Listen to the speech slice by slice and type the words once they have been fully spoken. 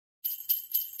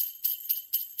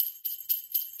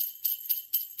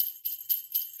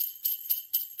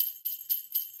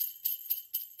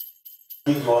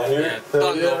You wanna hear it?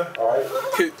 Yeah. Alright.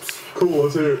 Coops. Cool,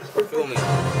 let's hear it. Feel me?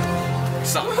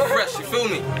 Something fresh, you feel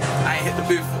me? I ain't hit the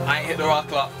booth, I ain't hit the rock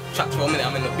clock. Trapped for a minute,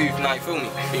 I'm in the booth now, you feel me?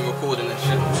 Been recording and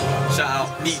shit. Shout out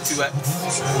B2X.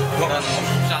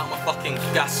 Shout out my fucking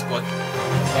gas squad.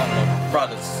 My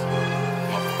brothers.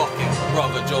 My fucking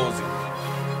brother JOZEY.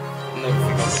 Never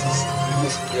forget.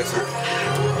 Yes, sir.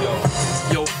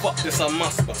 Yo, fuck this, I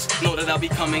must bust. Know that I'll be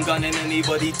coming, gunning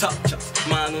anybody touch us.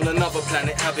 Mine on another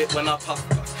planet, habit when I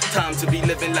puff us. Time to be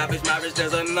living lavish, marriage,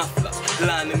 there's enough love.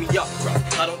 Lining me up,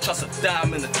 bruh. I don't trust a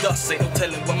dime in the dust. Ain't no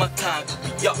telling when my time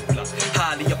could be up, blood.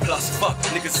 Highly a plus, fuck.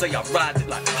 Niggas say I ride it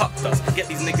like puck dust. Get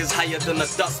these niggas higher than a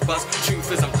dust buzz.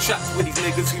 Truth is I'm trapped with these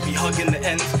niggas who be hugging the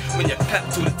ends. When you clap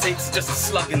to the tapes, just a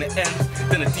slug in the end.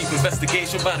 Then a deep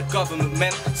investigation by the government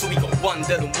men. So we got one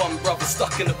dead and one brother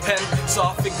stuck in the pen. So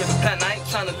I figured the plan, I ain't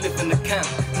trying to live in the camp.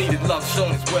 Needed love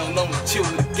shown, it's well known to chill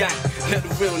with the gang. Let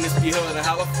the realness be heard and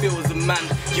how I feel as a man.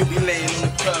 You'll be laying on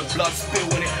the curb, blood spill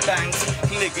when it bangs.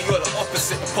 Nigga, you're the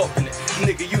opposite of popping it.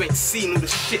 Nigga, you ain't seen all the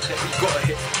shit that we gotta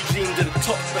hit. Dreamed to the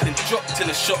top, but then dropped in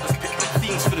the shot. Pick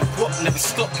themes for the guap, never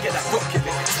stop, get that rocket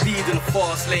lit. Speed in the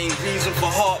fast lane, reason for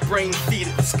heart, brain, feed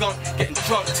it the skunk. Getting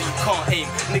drunk till you can't aim.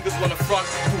 Niggas wanna front,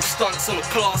 pull stunts on a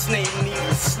class name.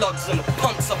 Needing slugs on the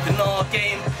pumps up in our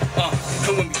game.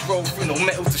 And when we roll through, no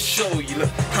metal to show you. Look,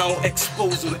 how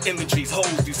expose all the imageries,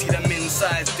 holes. You see them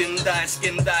inside, dim dye,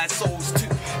 skin dye, souls too.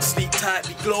 Sleep tight,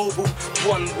 be global.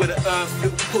 One with an earth,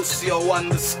 little pussy or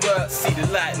underskirt. See the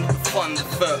light, not the fun the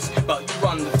first. But you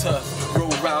run the turf,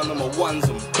 roll round on my ones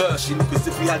and burst. You look as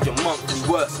if you had your monthly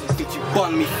worst. Think you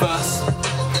bun me first?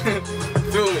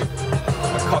 Feel me?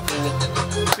 A couple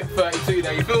 32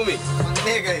 there, you feel me?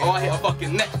 Nigga. Oh, I hit a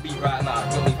fucking neck beat right now.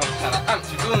 You feel me? I'm kinda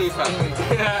amped, you feel me, fam?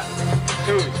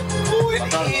 Feel me? Pull it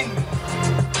in.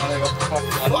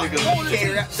 My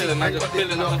niggas chilling, man, just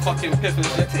filling up the fucking piff and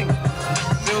shit.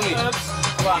 Feel me?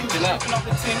 Rocking up.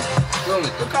 Feel me?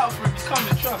 Look out for him, he's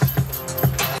coming, trust.